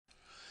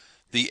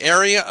the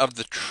area of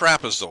the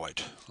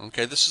trapezoid.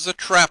 Okay, this is a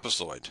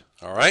trapezoid.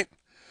 All right.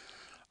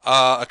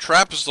 A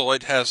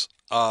trapezoid has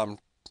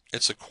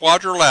it's a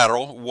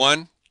quadrilateral,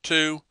 1,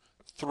 2,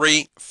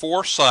 3,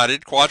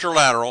 4-sided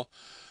quadrilateral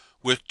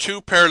with two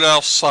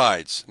parallel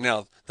sides.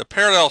 Now, the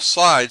parallel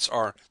sides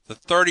are the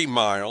 30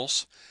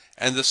 miles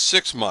and the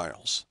 6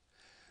 miles.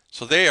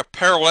 So they are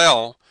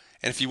parallel,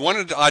 and if you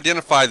wanted to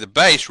identify the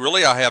base,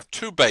 really I have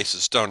two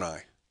bases, don't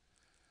I?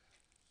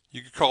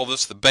 You could call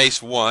this the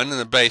base 1 and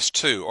the base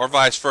 2, or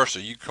vice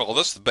versa. You could call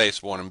this the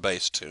base 1 and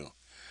base 2.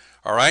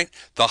 All right?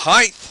 The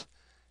height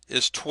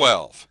is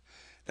 12.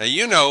 Now,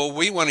 you know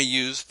we want to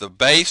use the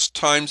base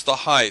times the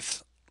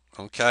height,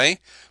 okay?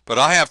 But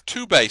I have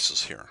two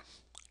bases here.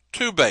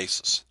 Two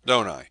bases,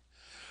 don't I?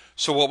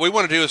 So what we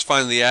want to do is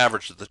find the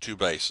average of the two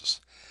bases.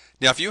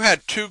 Now, if you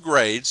had two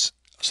grades,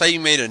 say you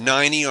made a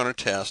 90 on a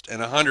test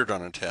and a 100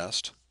 on a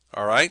test,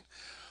 all right?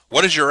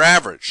 What is your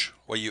average?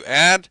 Well, you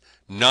add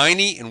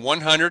 90 and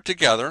 100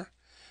 together,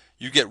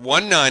 you get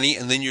 190,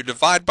 and then you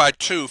divide by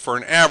 2 for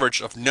an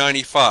average of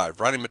 95,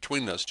 right in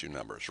between those two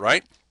numbers,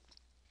 right?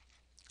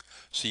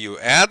 So you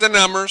add the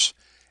numbers,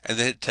 and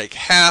then take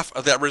half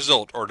of that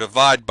result, or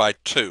divide by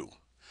 2.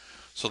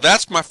 So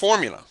that's my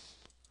formula.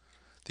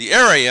 The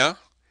area,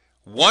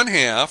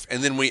 1/2,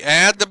 and then we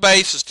add the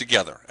bases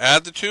together.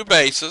 Add the two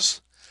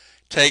bases,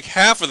 take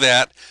half of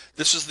that.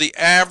 This is the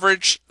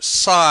average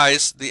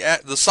size,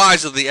 the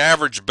size of the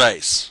average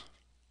base.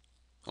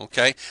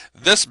 Okay,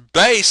 this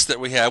base that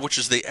we have, which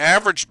is the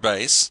average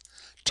base,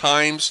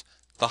 times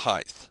the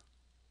height.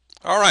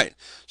 All right,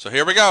 so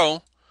here we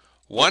go.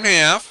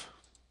 1/2,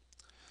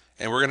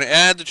 and we're going to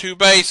add the two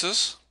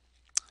bases.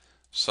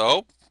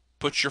 So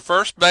put your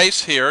first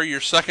base here,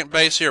 your second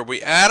base here.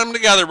 We add them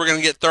together, we're going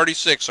to get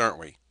 36, aren't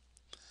we?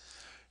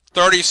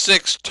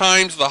 36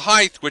 times the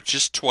height, which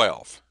is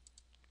 12.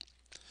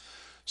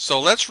 So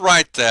let's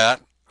write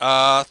that.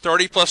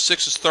 30 plus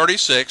 6 is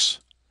 36.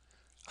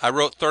 I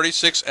wrote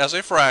 36 as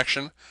a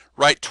fraction.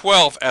 Write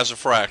 12 as a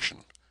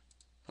fraction.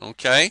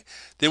 Okay?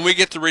 Then we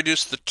get to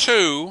reduce the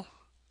 2.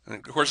 And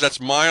of course,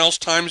 that's miles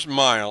times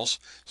miles,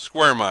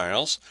 square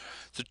miles.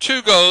 The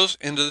 2 goes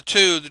into the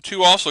 2. The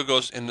 2 also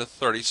goes into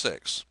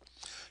 36.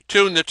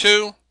 2 into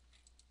 2,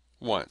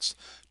 once.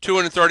 2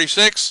 into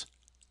 36,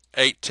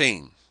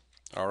 18.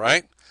 All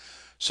right?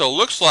 So it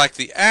looks like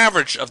the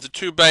average of the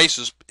two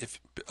bases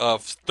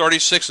of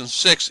 36 and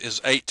 6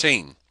 is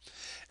 18.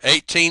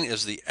 18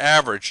 is the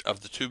average of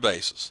the two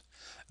bases.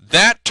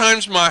 That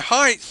times my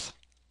height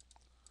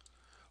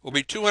will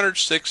be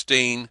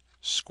 216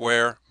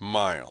 square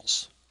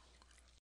miles.